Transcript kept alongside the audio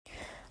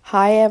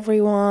Hi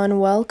everyone,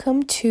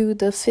 welcome to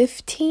the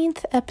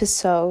 15th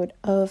episode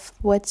of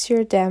What's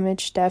Your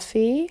Damage,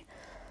 Defy?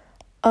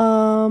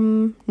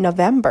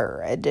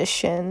 November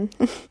edition.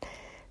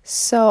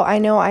 So I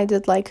know I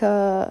did like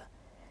a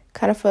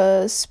kind of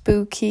a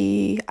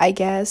spooky, I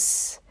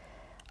guess,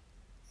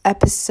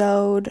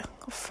 episode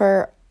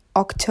for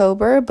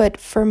October, but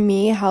for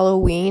me,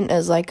 Halloween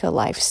is like a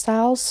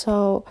lifestyle,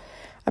 so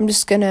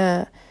this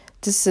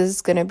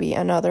is gonna be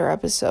another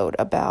episode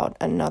about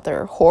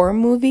another horror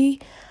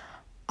movie.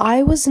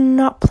 I was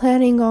not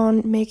planning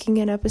on making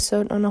an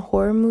episode on a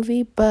horror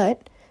movie,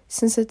 but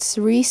since it's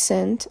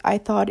recent, I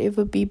thought it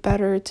would be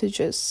better to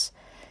just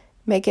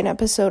make an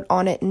episode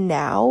on it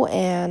now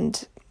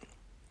and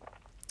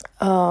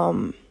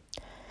I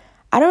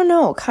don't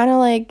know, kind of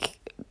like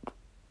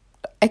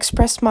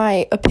express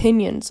my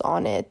opinions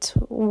on it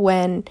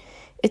when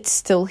it's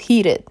still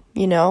heated,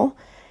 you know?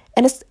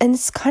 And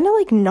it's kind of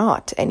like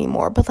not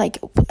anymore, but like,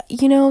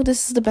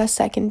 this is the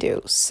best I can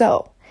do.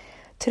 So,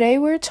 today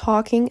we're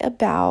talking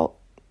about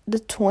the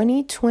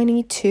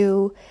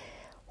 2022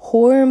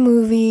 horror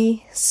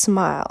movie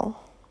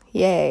Smile.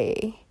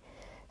 Yay.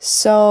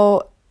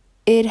 So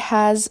it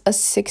has a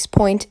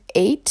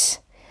 6.8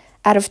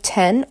 out of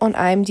 10 on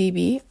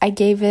IMDb. I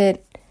gave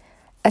it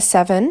a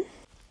 7.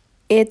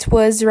 It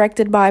was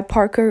directed by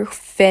Parker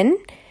Finn,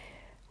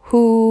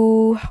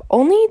 who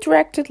only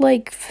directed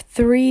like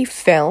 3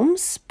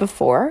 films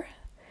before.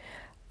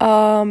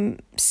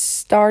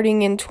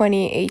 Starting in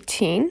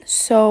 2018,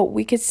 so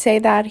we could say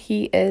that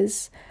he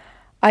is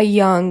a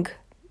young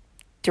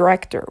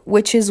director,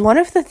 which is one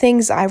of the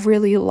things I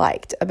really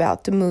liked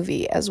about the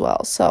movie as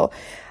well. So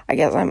I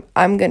guess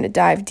I'm gonna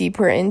dive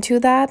deeper into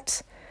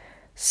that.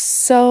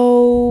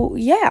 So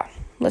yeah,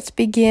 let's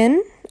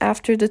begin.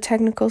 After the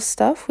technical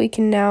stuff, we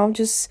can now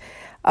just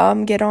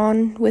get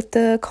on with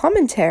the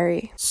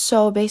commentary.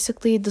 So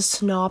basically, the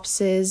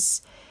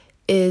synopsis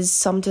is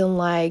something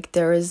like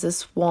there is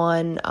this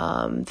one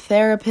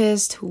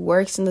therapist who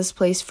works in this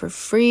place for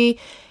free,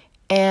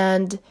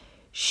 and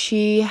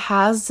she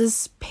has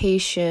this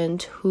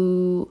patient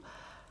who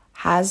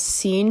has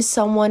seen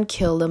someone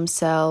kill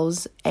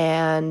themselves,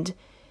 and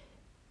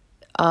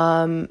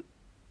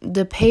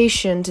the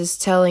patient is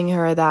telling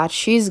her that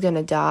she's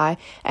gonna die,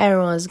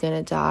 everyone's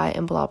gonna die,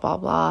 and blah blah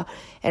blah,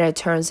 and it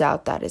turns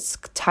out that it's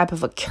type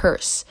of a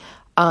curse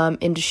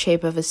in the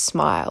shape of a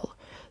smile.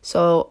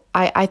 So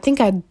I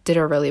think I did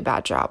a really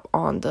bad job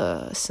on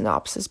the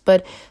synopsis.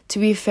 But to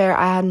be fair,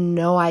 I had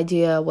no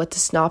idea what the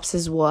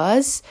synopsis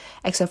was,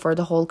 except for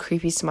the whole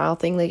creepy smile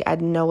thing. Like, I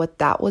didn't know what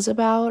that was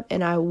about.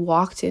 And I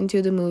walked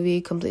into the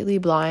movie completely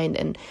blind,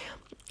 and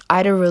I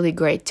had a really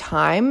great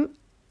time.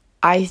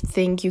 I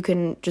think you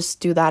can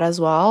just do that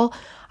as well.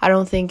 I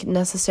don't think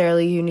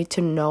necessarily you need to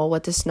know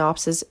what the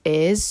synopsis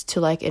is to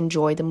like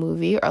enjoy the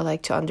movie or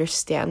like to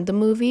understand the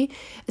movie.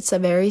 It's a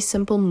very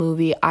simple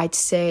movie. I'd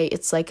say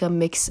it's like a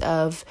mix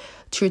of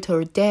Truth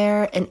or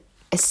Dare, and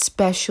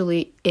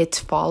especially It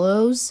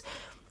Follows.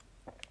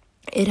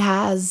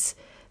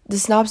 The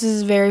synopsis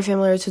is very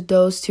similar to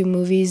those two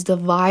movies. The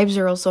vibes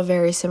are also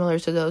very similar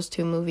to those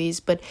two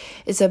movies, but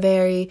it's a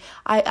very,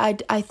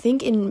 I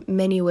think in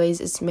many ways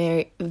it's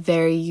very,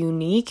 very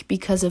unique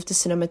because of the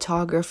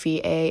cinematography,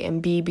 A,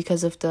 and B,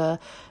 because of the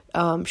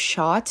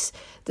shots.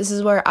 This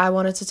is where I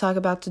wanted to talk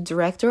about the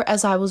director.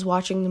 As I was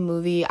watching the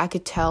movie, I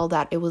could tell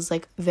that it was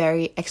like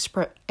very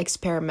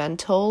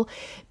experimental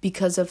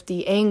because of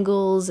the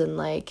angles and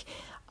like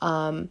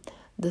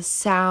the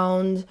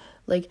sound.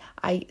 Like,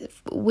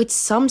 with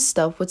some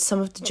of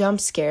the jump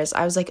scares,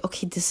 I was like,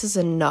 okay, this is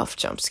enough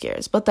jump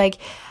scares. But like,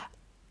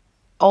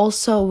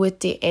 also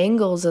with the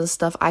angles and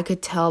stuff, I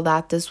could tell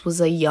that this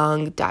was a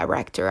young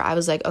director. I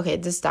was like, okay,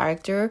 this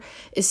director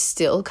is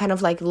still kind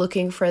of like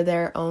looking for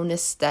their own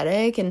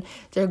aesthetic, and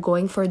they're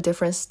going for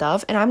different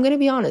stuff. And I'm gonna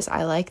be honest,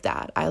 I like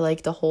that. I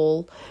like the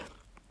whole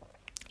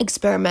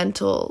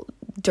experimental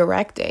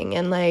directing,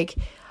 and like,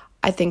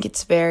 I think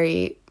it's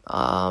very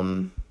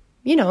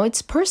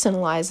it's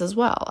personalized as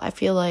well. I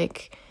feel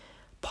like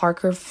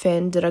Parker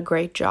Finn did a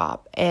great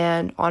job,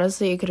 and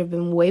honestly, it could have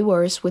been way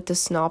worse with the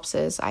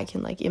synopsis. I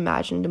can like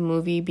imagine the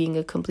movie being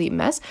a complete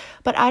mess,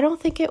 but I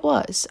don't think it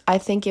was. I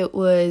think it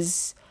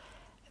was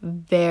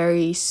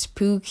very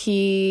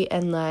spooky,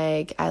 and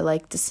like, I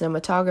like the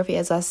cinematography,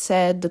 as I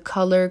said, the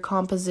color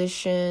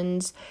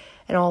compositions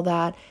and all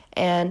that.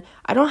 And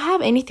I don't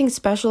have anything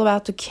special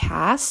about the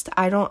cast.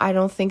 I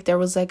don't think there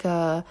was like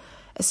a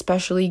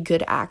especially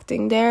good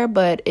acting there,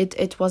 but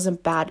it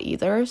wasn't bad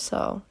either,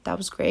 so that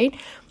was great.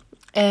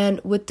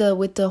 And with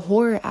the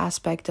horror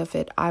aspect of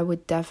it, I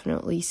would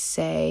definitely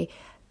say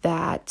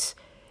that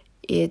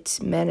it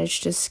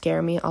managed to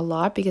scare me a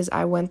lot, because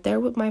I went there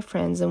with my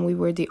friends and we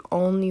were the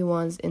only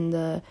ones in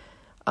the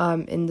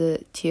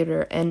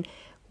theater, and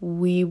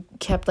we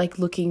kept like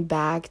looking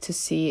back to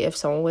see if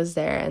someone was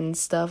there and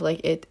stuff.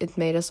 Like, it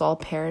made us all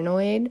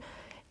paranoid.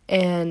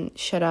 And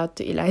shout out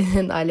to Eli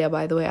and Alia,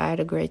 by the way. I had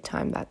a great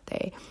time that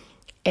day.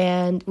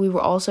 And we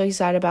were also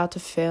excited about the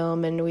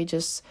film, and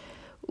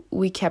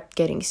we kept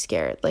getting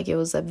scared. Like, it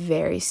was a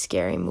very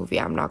scary movie,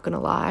 I'm not gonna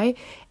lie.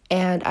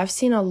 And I've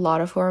seen a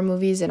lot of horror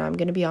movies, and I'm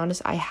gonna be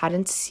honest, I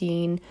hadn't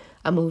seen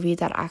a movie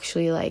that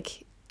actually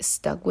like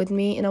stuck with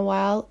me in a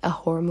while, a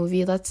horror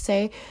movie, let's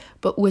say.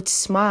 But with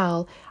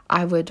Smile,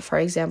 I would, for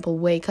example,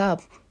 wake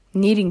up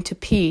needing to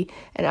pee,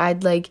 and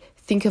I'd like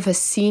think of a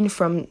scene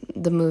from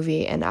the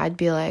movie, and I'd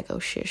be like, oh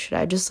shit, should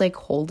I just like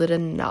hold it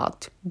and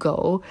not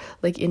go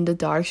like in the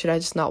dark? Should I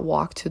just not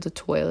walk to the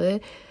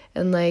toilet?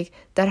 And like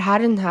that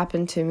hadn't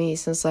happened to me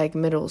since like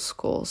middle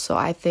school, so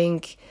I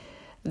think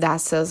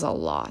that says a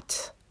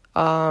lot.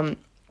 And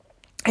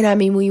I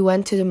mean, we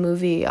went to the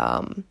movie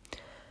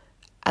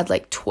at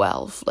like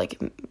 12,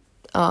 like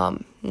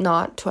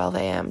not 12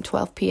 a.m,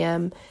 12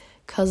 p.m,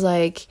 because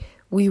like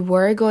we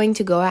were going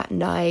to go at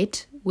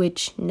night,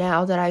 which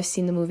now that I've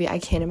seen the movie, I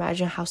can't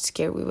imagine how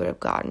scared we would have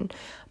gotten.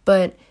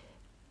 But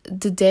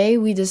the day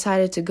we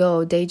decided to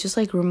go, they just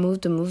like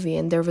removed the movie,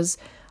 and there was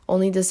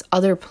only this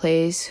other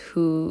place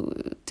who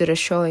did a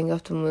showing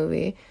of the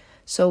movie.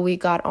 So we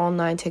got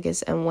online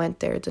tickets and went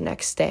there the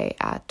next day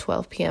at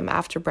 12 p.m.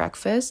 after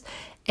breakfast,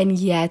 and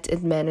yet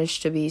it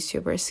managed to be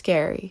super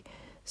scary.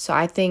 So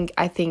I think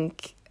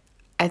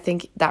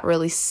that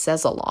really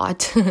says a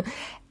lot.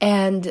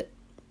 And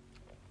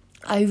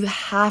I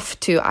have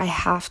to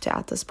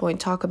at this point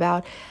talk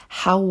about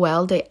how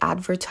well they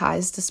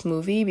advertised this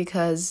movie,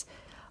 because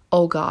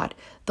oh god,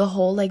 the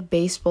whole like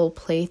baseball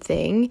play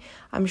thing,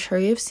 I'm sure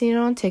you've seen it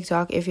on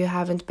TikTok. If you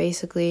haven't,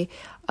 basically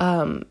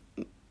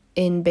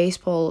in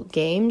baseball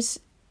games,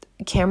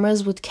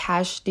 cameras would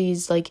catch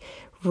these like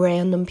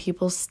random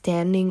people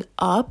standing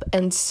up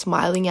and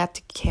smiling at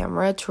the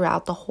camera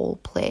throughout the whole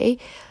play,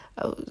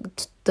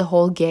 the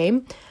whole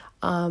game,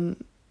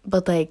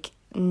 but like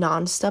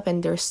non-stop,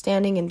 and they're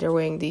standing and they're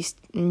wearing these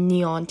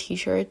neon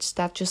t-shirts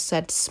that just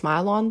said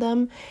smile on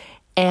them.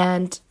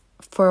 And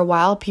for a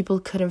while people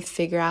couldn't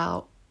figure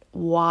out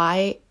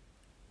why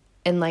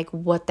and like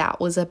what that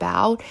was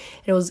about.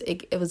 It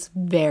was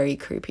very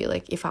creepy.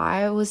 Like if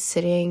I was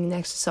sitting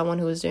next to someone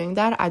who was doing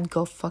that, I'd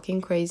go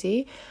fucking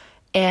crazy.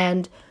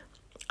 And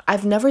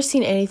I've never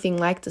seen anything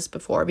like this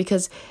before,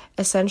 because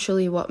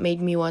essentially what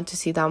made me want to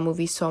see that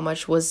movie so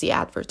much was the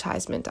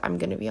advertisement. I'm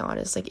gonna be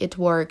honest, like it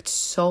worked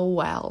so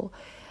well.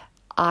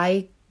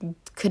 I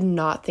could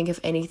not think of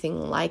anything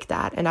like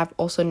that, and I've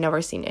also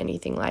never seen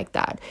anything like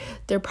that.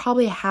 There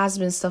probably has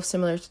been stuff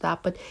similar to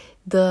that, but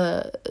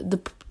the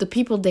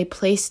people they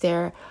placed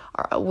there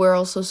were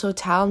also so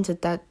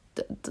talented that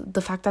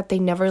the fact that they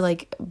never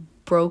like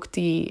broke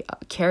the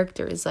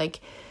character is like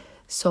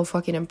so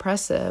fucking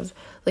impressive.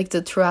 Like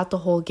throughout the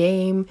whole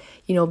game,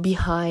 you know,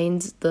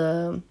 behind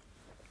the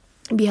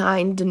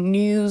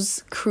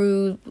news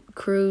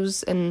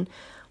crews and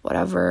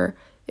whatever,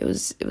 it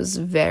was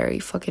very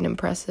fucking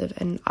impressive,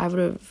 and I would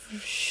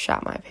have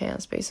shot my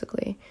pants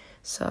basically.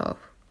 So,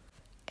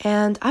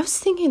 and I was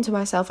thinking to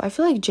myself, I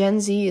feel like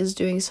Gen Z is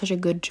doing such a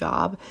good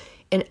job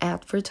in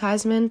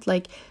advertisement.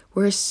 Like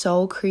we're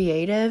so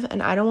creative,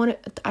 and I don't want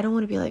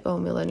to be like, oh,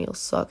 millennials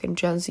suck and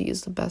Gen Z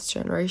is the best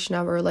generation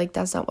ever. Like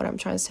that's not what I'm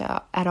trying to say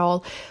at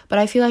all. But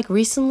I feel like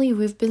recently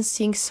we've been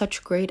seeing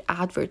such great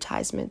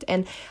advertisement.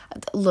 And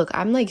look,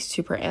 I'm like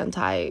super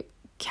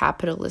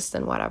anti-capitalist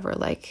and whatever.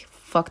 Like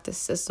fuck this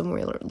system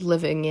we're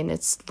living in.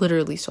 It's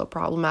literally so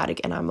problematic,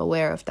 and I'm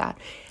aware of that.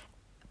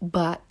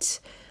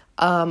 But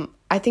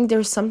I think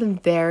there's something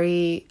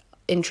very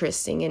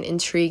interesting and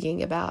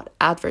intriguing about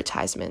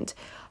advertisement,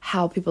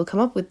 how people come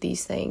up with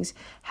these things,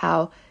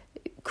 how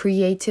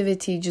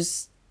creativity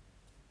just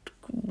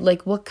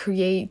like what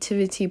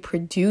creativity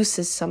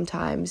produces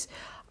sometimes.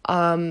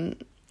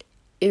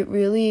 It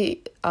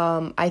really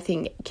I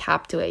think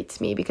captivates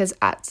me, because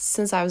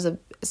since I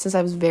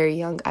was very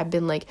young, I've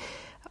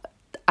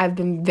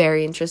been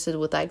very interested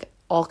with like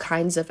all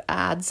kinds of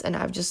ads, and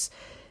I've just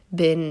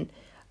been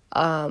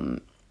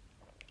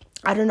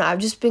I don't know, I've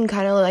just been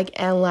kind of like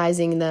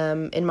analyzing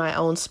them in my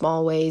own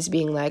small ways,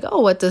 being like, oh,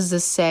 what does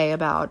this say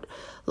about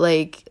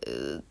like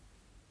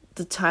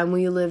the time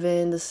we live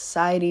in, the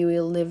society we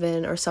live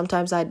in? Or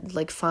sometimes I'd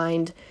like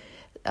find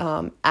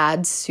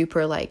ads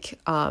super like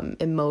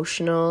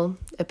emotional,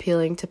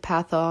 appealing to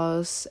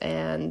pathos,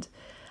 and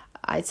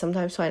I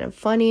sometimes find them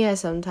funny. I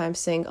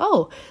sometimes think,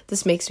 oh,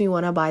 this makes me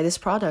want to buy this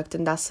product,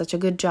 and that's such a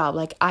good job.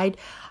 Like I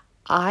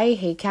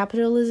hate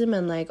capitalism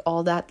and like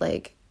all that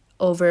like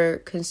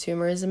over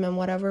consumerism and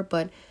whatever,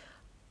 but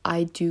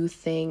I do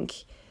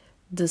think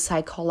the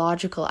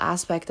psychological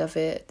aspect of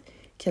it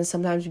can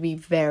sometimes be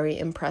very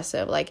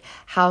impressive. Like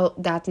how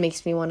that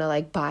makes me want to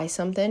like buy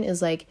something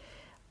is like,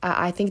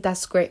 I think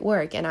that's great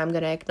work, and I'm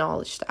gonna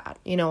acknowledge that,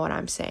 you know what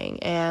I'm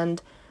saying? And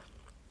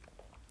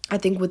I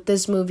think with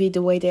this movie,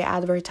 the way they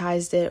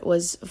advertised it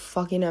was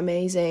fucking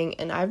amazing,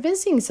 and I've been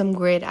seeing some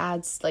great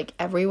ads like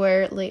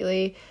everywhere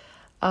lately.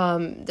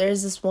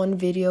 There's this one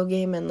video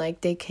game, and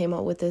like they came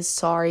up with this,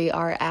 sorry,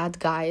 our ad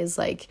guy is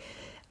like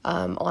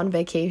on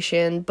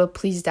vacation, but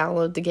please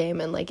download the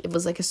game, and like it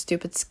was like a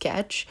stupid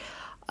sketch.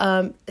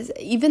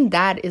 Even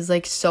that is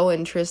like so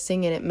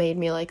interesting, and it made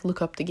me like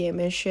look up the game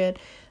and shit.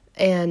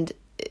 And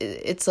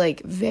it's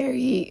like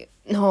very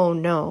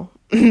no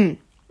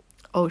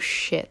Oh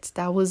shit,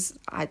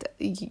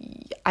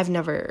 I've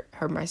never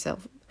heard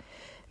myself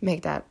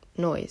make that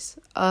noise.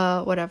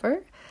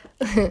 Whatever.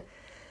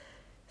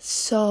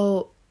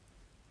 So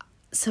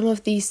some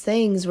of these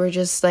things were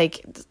just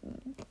like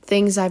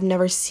things I've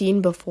never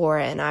seen before,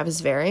 and I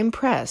was very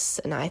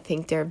impressed, and I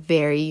think they're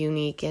very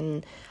unique.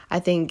 And I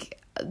think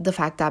the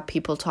fact that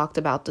people talked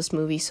about this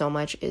movie so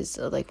much is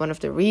like one of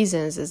the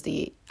reasons is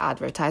the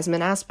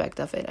advertisement aspect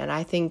of it. And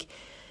I think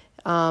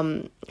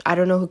I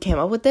don't know who came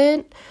up with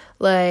it.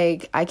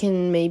 Like, I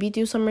can maybe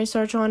do some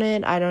research on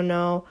it. I don't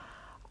know.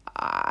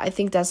 I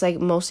think that's like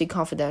mostly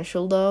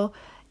confidential though.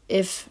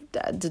 If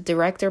the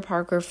director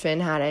Parker Finn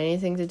had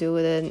anything to do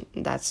with it,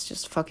 that's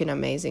just fucking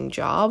amazing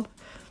job.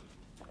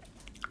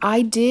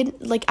 I think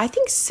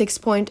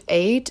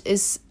 6.8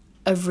 is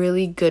a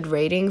really good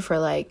rating for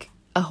like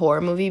a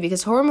horror movie,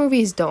 because horror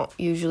movies don't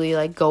usually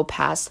like go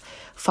past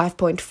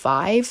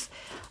 5.5,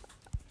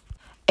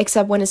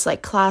 except when it's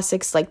like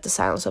classics like The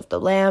Silence of the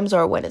Lambs,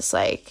 or when it's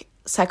like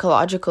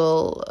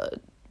psychological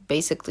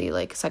basically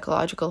like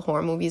psychological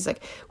horror movies,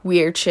 like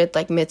weird shit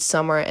like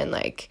Midsummer and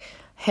like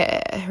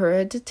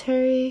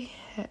Hereditary.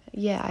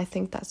 Yeah, I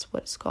think that's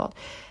what it's called.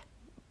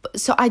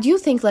 So I do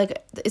think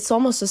like it's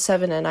almost a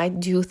 7, and I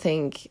do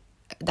think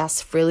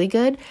that's really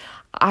good.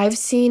 I've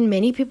seen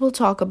many people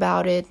talk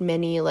about it,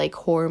 many like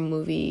horror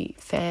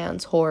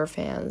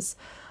fans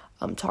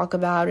talk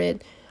about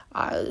it.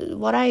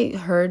 What I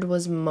heard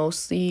was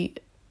mostly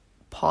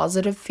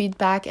positive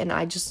feedback, and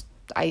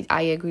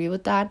I agree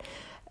with that.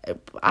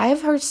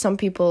 I've heard some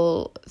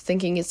people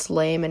thinking it's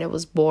lame and it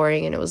was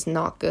boring and it was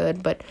not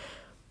good, but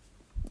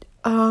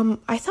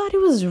I thought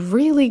it was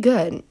really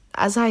good.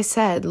 As I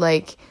said,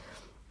 like,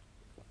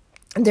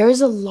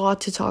 there's a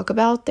lot to talk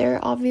about there,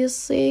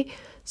 obviously.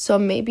 So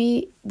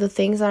maybe the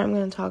things that I'm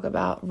going to talk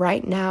about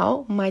right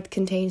now might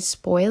contain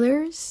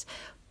spoilers.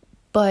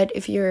 But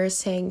if you're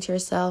saying to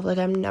yourself, like,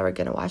 I'm never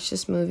going to watch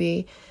this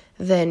movie,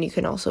 then you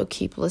can also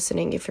keep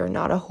listening if you're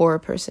not a horror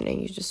person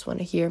and you just want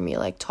to hear me,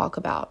 like, talk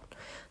about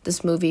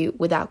this movie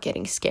without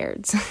getting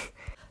scared.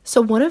 So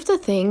one of the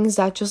things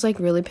that just, like,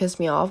 really pissed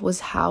me off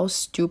was how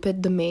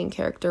stupid the main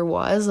character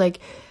was. Like,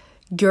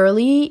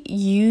 girly,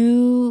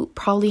 you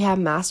probably have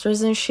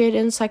masters and shit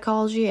in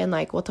psychology, and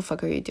like, what the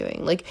fuck are you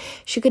doing? Like,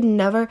 she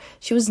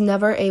was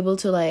never able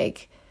to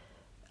like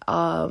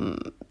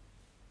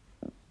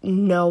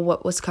know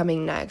what was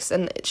coming next,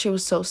 and she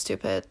was so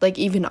stupid. Like,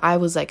 even I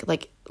was like,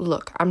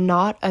 look, I'm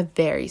not a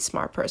very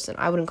smart person.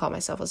 I wouldn't call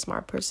myself a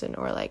smart person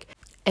or like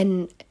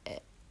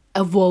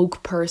a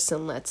woke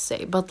person, let's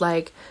say, but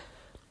like,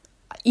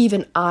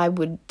 even I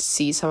would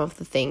see some of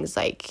the things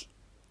like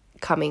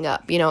coming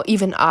up, you know.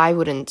 Even I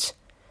wouldn't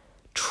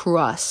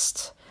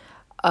trust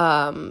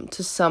to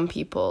some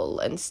people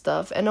and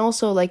stuff. And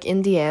also, like,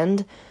 in the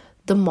end,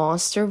 the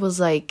monster was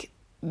like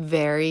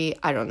very,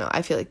 I don't know,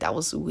 I feel like that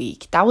was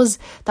weak. That was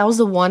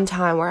the one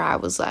time where I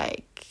was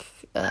like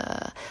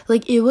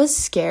it was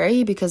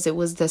scary because it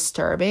was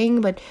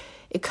disturbing, but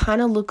it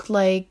kind of looked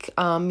like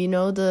you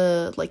know,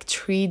 the like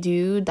tree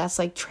dude that's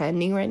like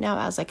trending right now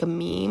as like a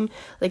meme,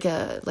 like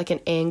an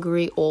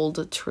angry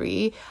old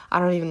tree. I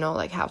don't even know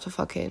like how to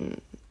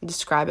fucking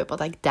describe it, but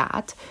like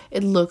that,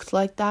 it looked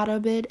like that a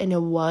bit, and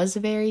it was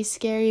very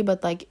scary,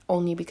 but like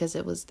only because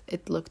it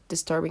looked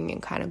disturbing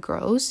and kind of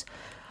gross.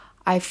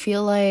 I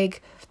feel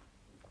like,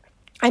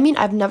 I mean,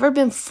 I've never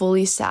been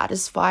fully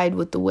satisfied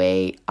with the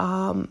way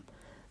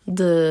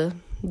the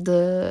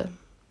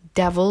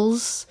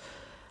devils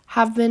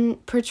have been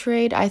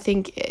portrayed. I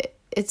think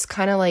it's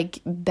kind of like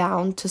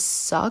bound to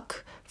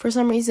suck for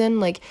some reason,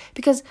 like,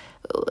 because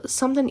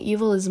something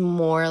evil is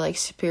more like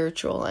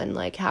spiritual, and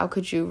like, how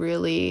could you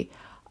really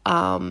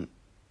I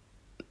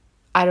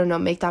don't know,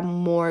 make that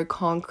more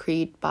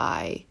concrete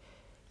by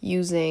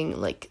using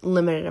like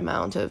limited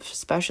amount of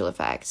special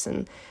effects,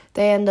 and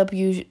they end up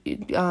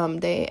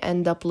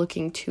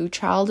looking too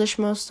childish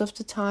most of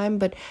the time.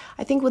 But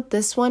I think with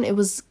this one it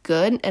was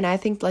good, and I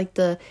think like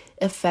the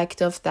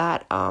effect of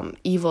that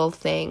evil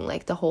thing,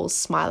 like the whole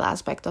smile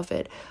aspect of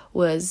it,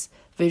 was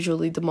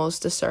visually the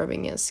most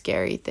disturbing and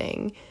scary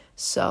thing.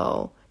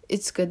 So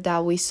it's good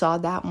that we saw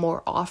that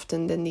more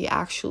often than the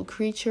actual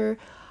creature.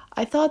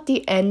 I thought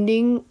the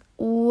ending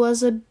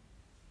was a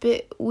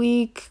bit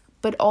weak,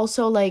 but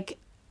also, like,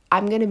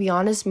 I'm gonna be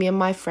honest, me and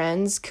my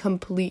friends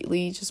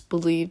completely just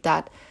believed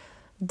that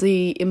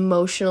the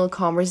emotional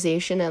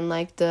conversation and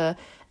like the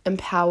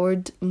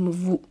empowered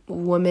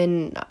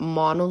woman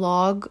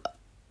monologue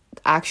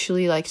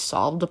actually like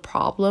solved the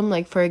problem.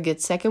 Like, for a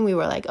good second we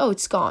were like, oh,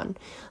 it's gone,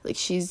 like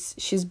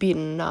she's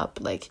beaten up,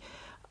 like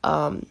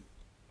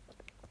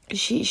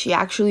she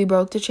actually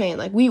broke the chain.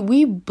 Like,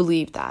 we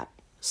believed that.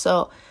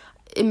 So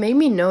it made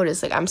me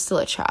notice, like, I'm still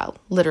a child,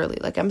 literally.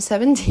 Like, I'm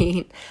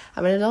 17,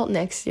 I'm an adult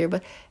next year,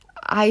 but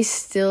I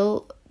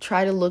still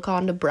try to look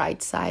on the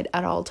bright side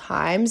at all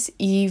times,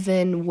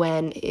 even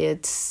when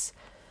it's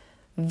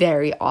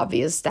very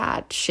obvious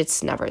that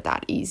shit's never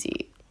that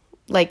easy.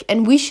 Like,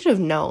 and we should have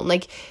known.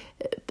 Like,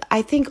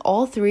 I think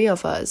all three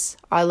of us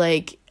are,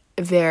 like,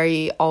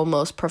 very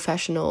almost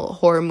professional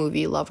horror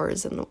movie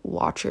lovers and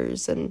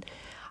watchers, and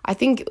I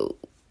think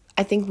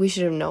we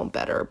should have known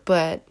better,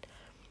 but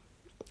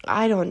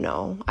I don't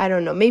know.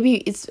 Maybe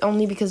it's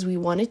only because we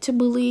wanted to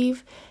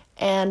believe,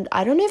 and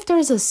I don't know if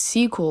there's a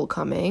sequel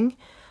coming.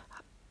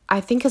 I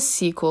think a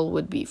sequel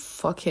would be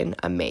fucking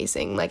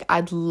amazing. Like,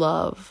 I'd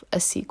love a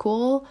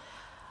sequel.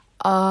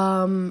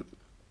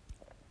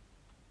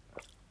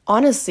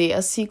 Honestly,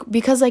 a sequel,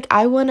 because like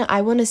I want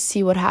to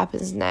see what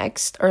happens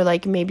next, or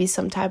like maybe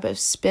some type of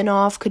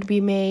spin-off could be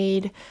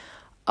made.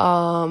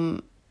 I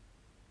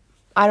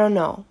don't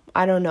know,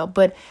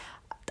 but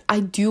I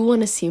do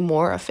want to see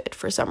more of it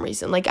for some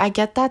reason. Like, I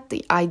get that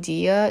the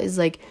idea is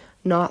like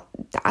not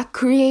that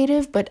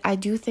creative, but I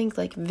do think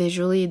like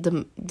visually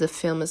the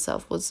film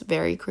itself was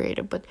very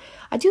creative. But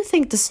I do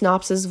think the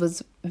synopsis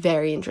was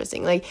very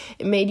interesting. Like,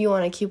 it made you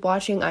want to keep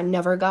watching. I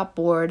never got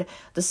bored.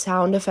 The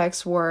sound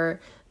effects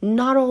were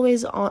not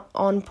always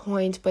on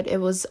point, but it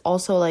was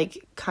also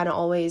like kind of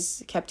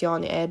always kept you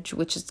on the edge,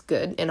 which is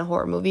good in a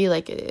horror movie.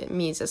 Like, it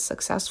means it's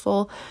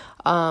successful.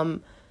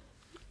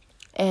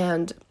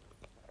 And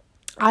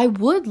I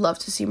would love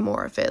to see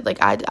more of it. Like,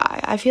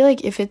 I feel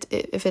like if it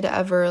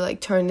ever like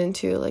turned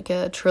into like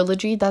a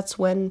trilogy, that's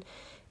when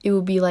it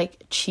would be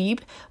like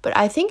cheap. But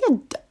I think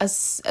a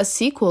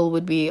sequel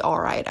would be all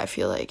right, I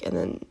feel like, and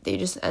then they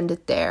just end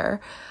it there.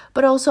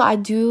 But also I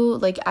do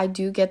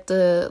get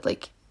the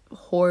like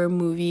horror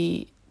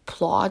movie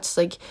plots,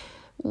 like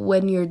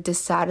when you're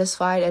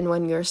dissatisfied and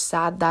when you're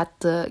sad that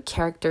the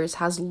characters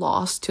has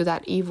lost to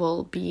that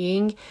evil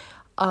being,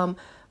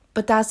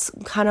 but that's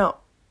kind of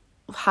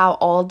how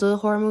all the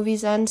horror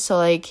movies end. So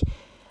like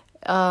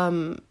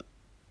I'm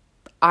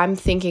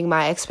thinking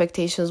my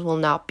expectations will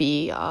not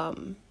be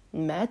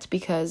met,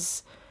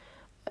 because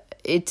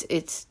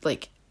it's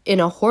like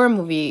in a horror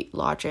movie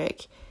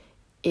logic,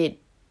 it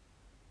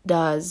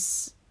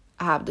does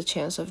have the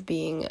chance of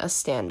being a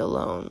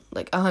standalone,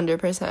 like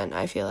 100%,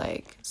 I feel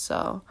like.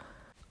 So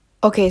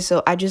okay,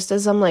 so I just did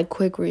some like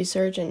quick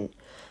research, and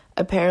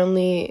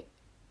apparently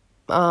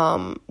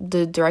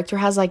the director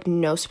has like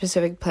no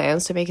specific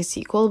plans to make a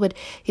sequel, but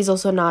he's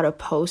also not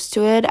opposed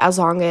to it as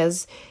long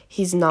as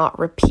he's not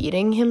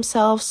repeating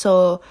himself.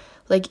 So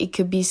like it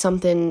could be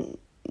something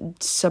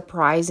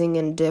surprising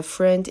and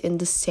different in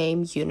the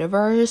same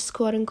universe,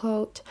 quote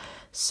unquote.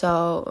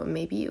 So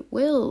maybe it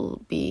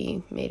will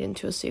be made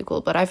into a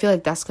sequel, but I feel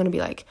like that's gonna be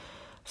like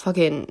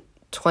fucking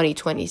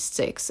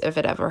 2026 if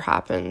it ever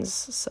happens.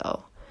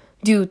 So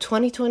dude,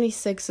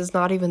 2026 is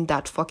not even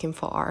that fucking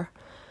far.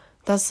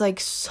 That's like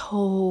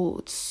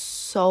so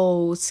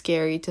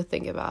scary to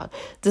think about.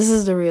 This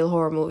is the real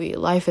horror movie,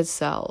 life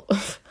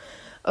itself.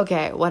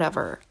 Okay,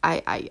 whatever.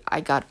 I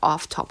got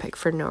off topic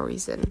for no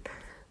reason.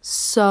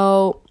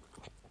 So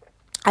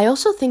I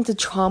also think the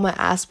trauma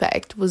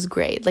aspect was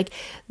great. Like,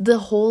 the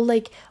whole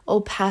like,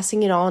 oh,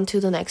 passing it on to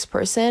the next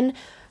person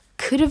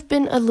could have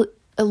been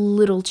a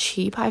little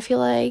cheap, I feel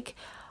like.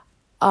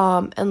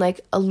 And like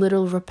a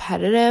little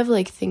repetitive,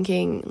 like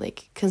thinking,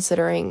 like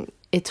considering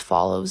it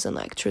follows and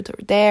like truth or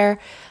dare,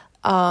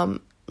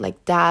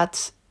 like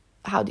that,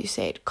 how do you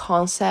say it,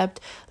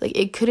 concept, like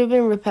it could have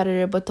been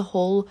repetitive, but the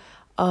whole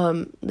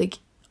like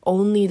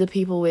only the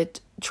people with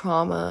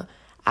trauma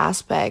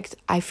aspect,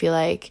 I feel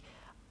like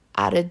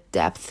added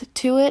depth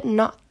to it.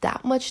 Not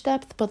that much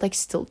depth, but like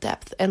still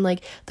depth. And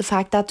like the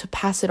fact that to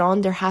pass it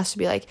on, there has to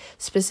be like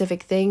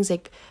specific things,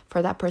 like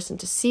for that person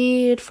to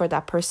see it, for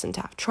that person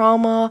to have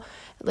trauma,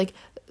 like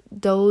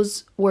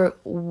those were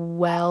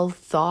well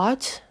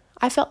thought,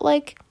 I felt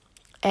like.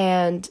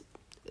 And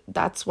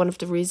that's one of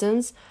the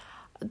reasons.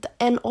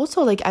 And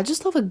also, like, I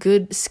just love a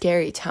good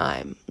scary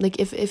time. Like,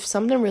 if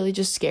something really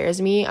just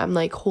scares me, I'm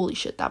like, holy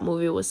shit, that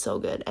movie was so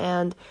good.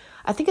 And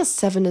I think a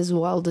 7 is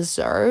well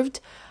deserved.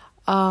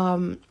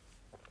 I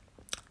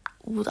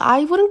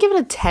wouldn't give it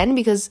a 10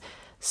 because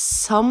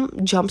some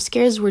jump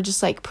scares were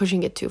just like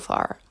pushing it too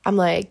far. I'm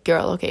like,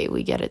 girl, okay,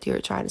 we get it, you're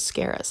trying to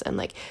scare us, and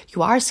like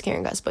you are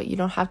scaring us, but you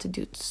don't have to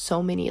do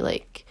so many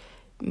like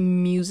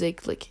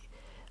music, like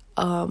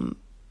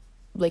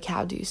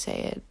how do you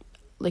say it,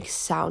 like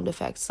sound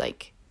effects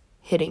like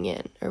hitting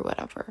in or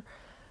whatever.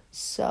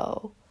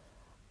 So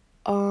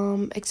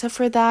except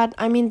for that,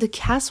 I mean, the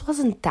cast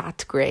wasn't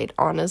that great,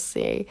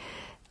 honestly.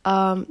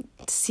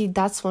 See,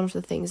 that's one of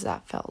the things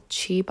that felt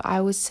cheap,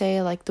 I would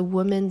say. Like the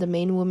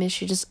main woman,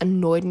 she just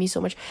annoyed me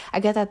so much. I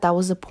get that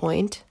was the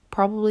point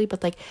probably,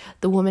 but like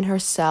the woman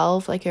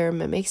herself, like her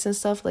mimics and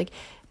stuff, like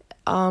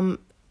and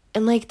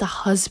like the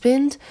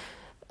husband,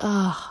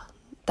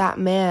 that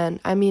man,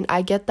 I mean,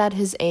 I get that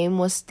his aim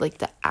was, like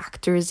the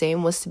actor's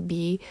aim was to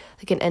be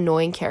like an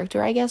annoying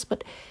character, I guess,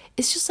 but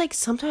it's just like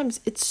sometimes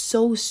it's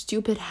so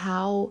stupid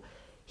how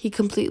he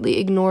completely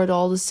ignored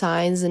all the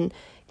signs and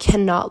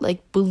cannot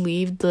like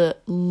believe the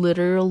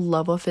literal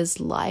love of his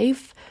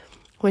life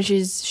when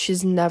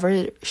she's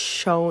never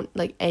shown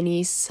like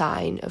any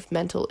sign of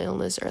mental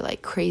illness or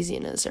like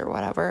craziness or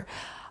whatever.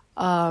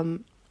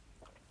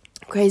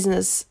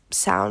 Craziness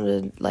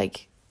sounded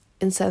like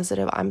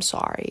insensitive, I'm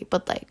sorry,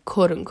 but like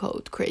quote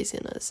unquote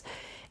craziness.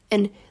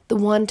 And the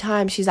one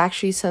time she's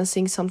actually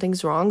sensing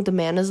something's wrong, the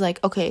man is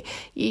like, okay,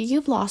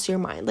 you've lost your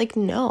mind. Like,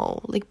 no,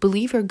 like,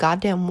 believe your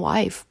goddamn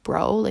wife,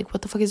 bro. Like,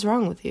 what the fuck is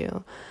wrong with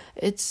you?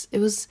 That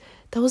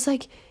was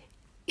like,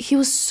 he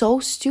was so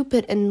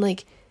stupid and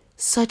like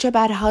such a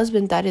bad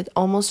husband that it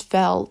almost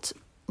felt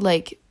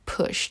like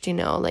pushed, you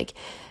know, like,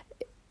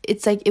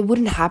 it's like it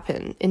wouldn't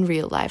happen in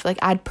real life. Like,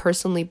 I'd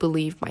personally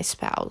believe my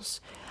spouse.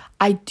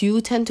 I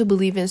do tend to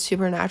believe in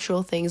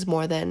supernatural things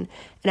more than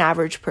an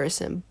average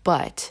person,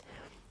 but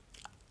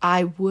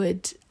I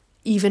would,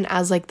 even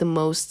as like the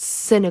most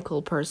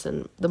cynical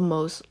person, the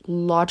most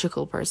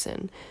logical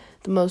person,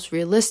 the most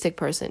realistic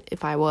person,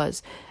 if I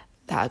was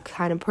that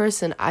kind of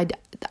person, I'd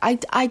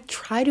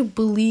try to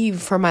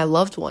believe for my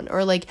loved one,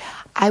 or like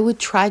I would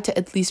try to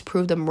at least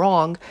prove them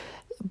wrong,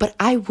 but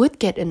I would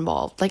get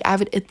involved. Like, I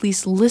would at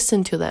least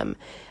listen to them,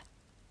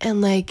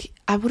 and like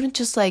I wouldn't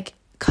just like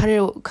cut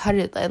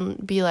it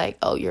and be like,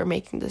 oh, you're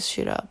making this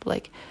shit up,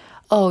 like,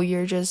 oh,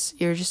 you're just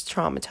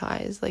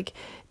traumatized, like,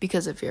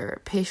 because of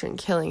your patient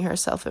killing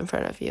herself in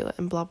front of you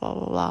and blah blah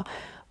blah blah.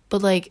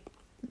 But like,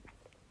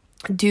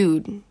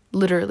 dude,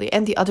 literally.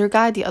 And the other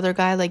guy,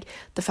 like,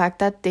 the fact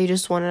that they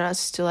just wanted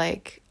us to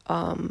like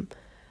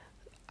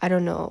I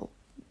don't know,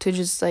 to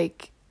just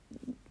like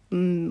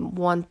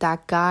want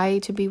that guy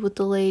to be with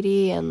the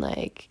lady, and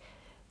like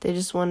they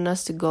just wanted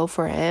us to go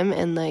for him,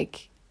 and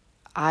like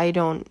I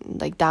don't,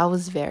 like, that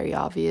was very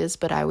obvious,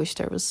 but I wish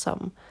there was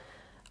some,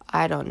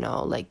 I don't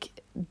know, like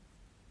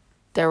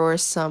there were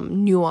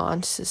some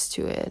nuances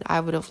to it. I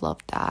would have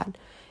loved that.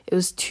 It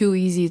was too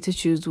easy to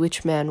choose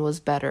which man was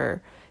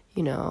better,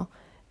 you know,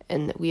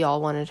 and we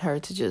all wanted her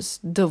to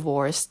just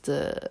divorce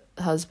the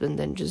husband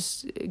and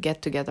just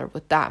get together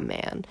with that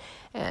man,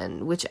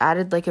 and which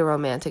added like a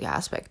romantic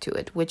aspect to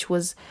it, which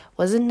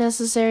wasn't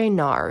necessary.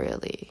 Not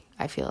really,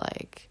 I feel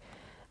like.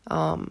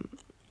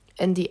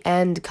 And the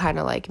end kind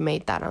of like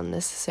made that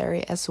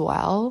unnecessary as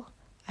well,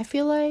 I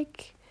feel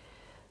like.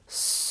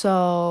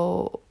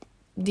 So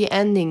the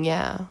ending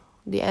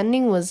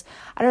was,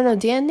 I don't know,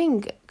 the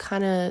ending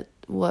kind of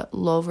what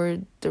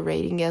lowered the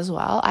rating as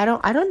well. I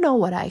don't know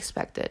what I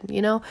expected,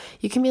 you know.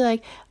 You can be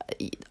like,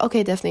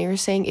 okay, Defne, you're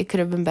saying it could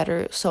have been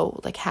better,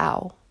 so like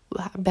how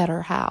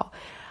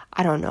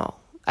I don't know.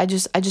 I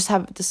just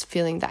have this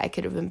feeling that I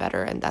could have been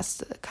better, and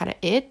that's kind of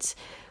it,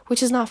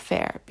 which is not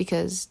fair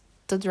because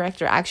the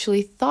director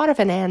actually thought of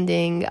an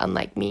ending,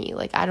 unlike me.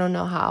 Like, I don't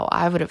know how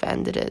I would have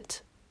ended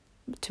it,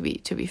 to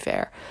be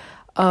fair.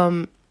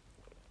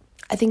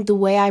 I think the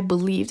way I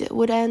believed it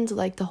would end,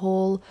 like the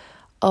whole,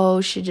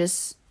 oh, she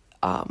just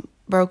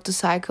broke the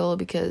cycle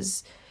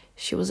because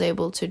she was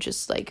able to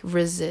just like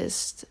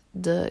resist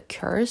the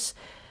curse,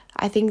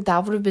 I think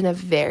that would have been a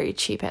very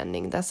cheap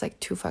ending. That's like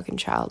too fucking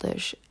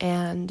childish.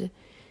 And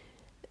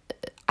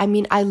I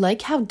mean, I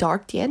like how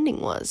dark the ending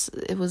was.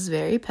 It was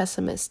very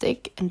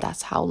pessimistic, and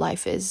that's how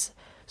life is.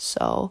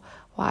 So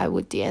why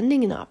would the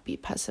ending not be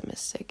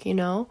pessimistic, you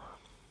know?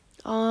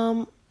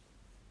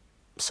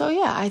 So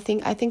yeah, I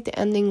think the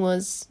ending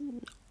was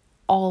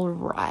all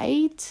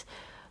right,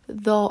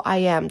 though I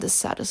am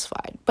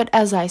dissatisfied. But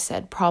as I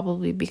said,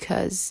 probably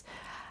because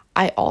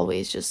I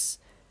always just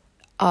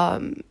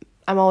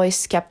I'm always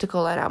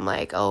skeptical, and I'm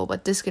like, oh,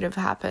 but this could have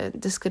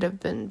happened, this could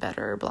have been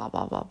better, blah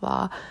blah blah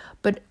blah.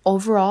 But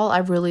overall, I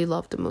really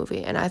loved the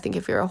movie, and I think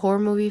if you're a horror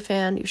movie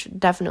fan, you should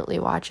definitely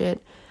watch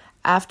it.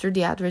 After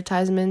the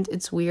advertisement,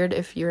 it's weird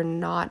if you're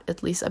not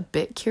at least a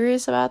bit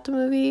curious about the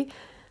movie.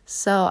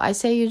 So I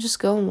say you just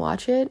go and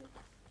watch it.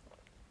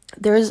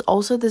 There is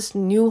also this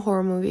new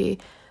horror movie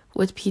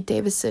with Pete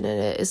Davidson in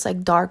it. It's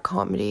like dark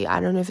comedy. I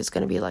don't know if it's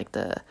going to be like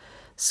the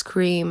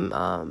Scream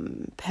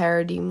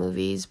parody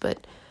movies,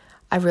 but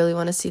I really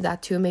want to see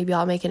that too. Maybe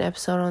I'll make an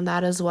episode on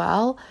that as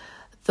well.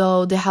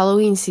 Though the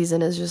Halloween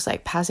season is just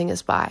like passing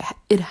us by.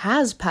 It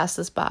has passed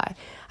us by.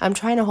 I'm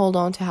trying to hold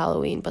on to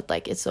Halloween, but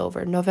like it's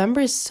over.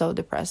 November is so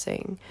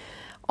depressing,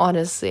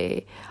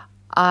 honestly.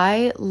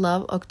 I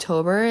love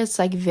October. It's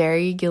like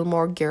very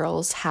Gilmore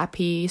Girls,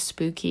 happy,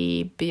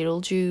 spooky,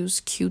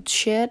 Beetlejuice, cute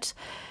shit,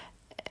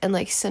 and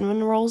like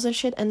cinnamon rolls and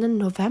shit. And then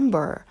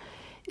November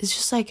is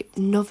just like,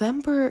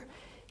 November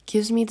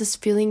gives me this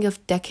feeling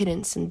of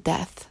decadence and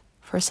death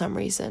for some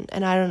reason,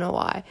 and I don't know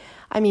why.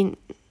 I mean,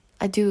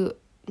 I do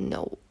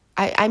know.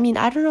 I mean,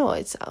 I don't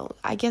know.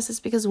 I guess it's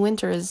because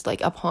winter is like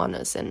upon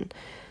us, and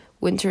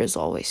winter is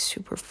always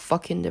super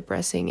fucking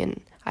depressing,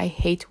 and I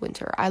hate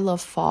winter. I love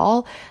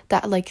fall.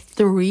 That like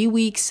 3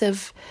 weeks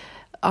of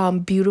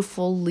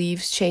beautiful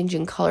leaves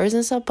changing colors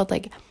and stuff, but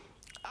like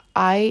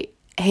I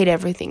hate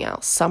everything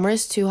else. Summer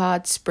is too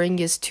hot, spring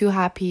is too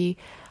happy,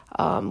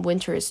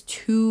 winter is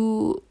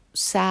too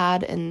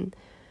sad, and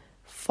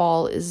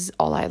fall is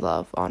all I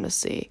love,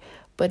 honestly.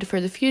 But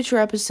for the future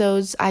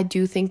episodes, I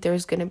do think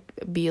there's gonna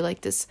be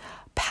like this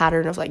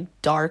pattern of like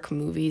dark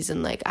movies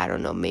and like, I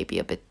don't know, maybe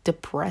a bit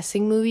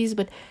depressing movies.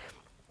 But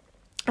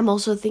I'm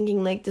also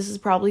thinking like this is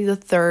probably the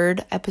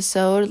third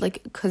episode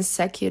like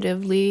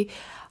consecutively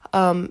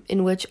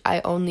in which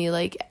I only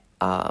like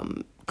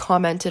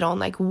commented on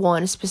like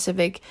one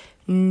specific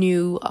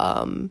new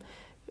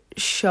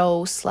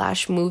show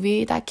slash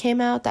movie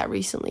that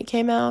recently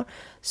came out.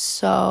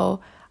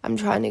 So I'm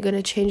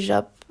gonna change it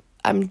up.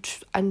 I'm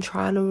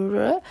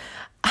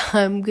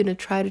gonna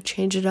try to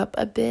change it up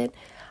a bit.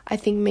 I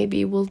think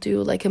maybe we'll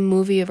do like a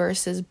movie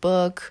versus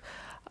book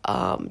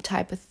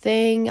type of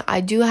thing.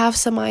 I do have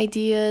some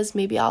ideas.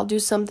 Maybe I'll do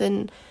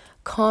something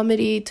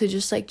comedy to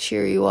just like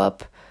cheer you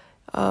up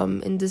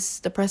in this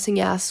depressing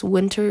ass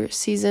winter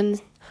season,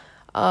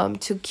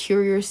 to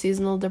cure your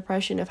seasonal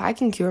depression, if I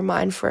can cure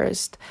mine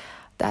first,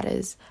 that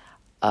is.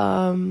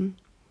 But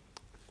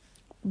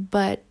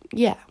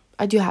yeah,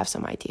 I do have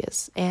some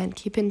ideas, and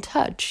keep in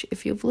touch.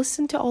 If you've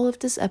listened to all of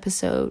this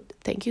episode,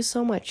 thank you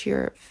so much.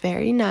 You're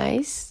very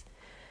nice,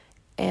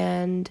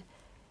 and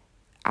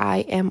I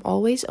am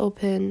always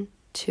open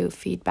to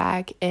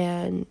feedback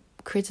and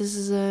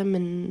criticism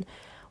and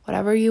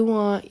whatever you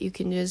want. You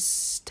can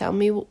just tell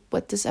me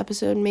what this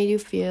episode made you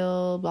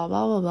feel, blah,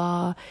 blah, blah,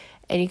 blah.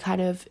 Any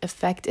kind of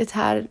effect it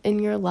had in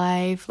your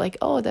life. Like,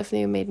 oh, it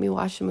definitely made me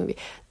watch the movie.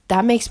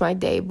 That makes my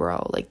day,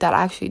 bro. Like, that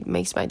actually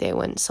makes my day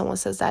when someone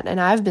says that. And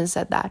I've been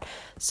said that.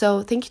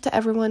 So thank you to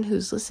everyone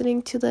who's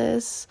listening to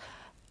this.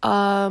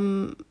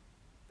 And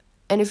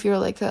if you're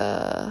like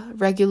a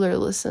regular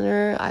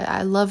listener,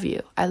 I love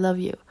you. I love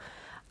you.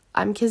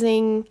 I'm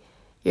kissing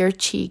your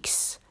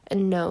cheeks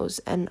and nose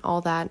and all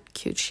that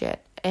cute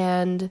shit.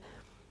 And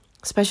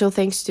special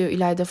thanks to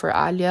Ilaida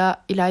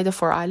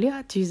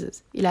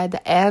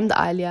and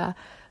Alia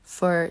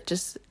for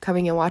just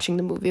coming and watching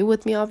the movie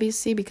with me,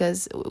 obviously,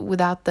 because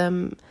without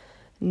them,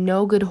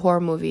 no good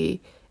horror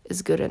movie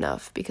is good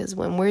enough, because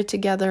when we're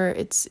together,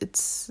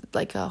 it's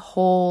like a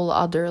whole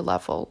other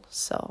level.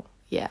 So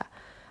yeah,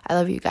 I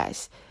love you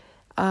guys.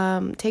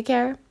 Take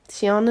care.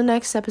 See you on the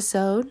next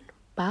episode.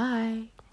 Bye.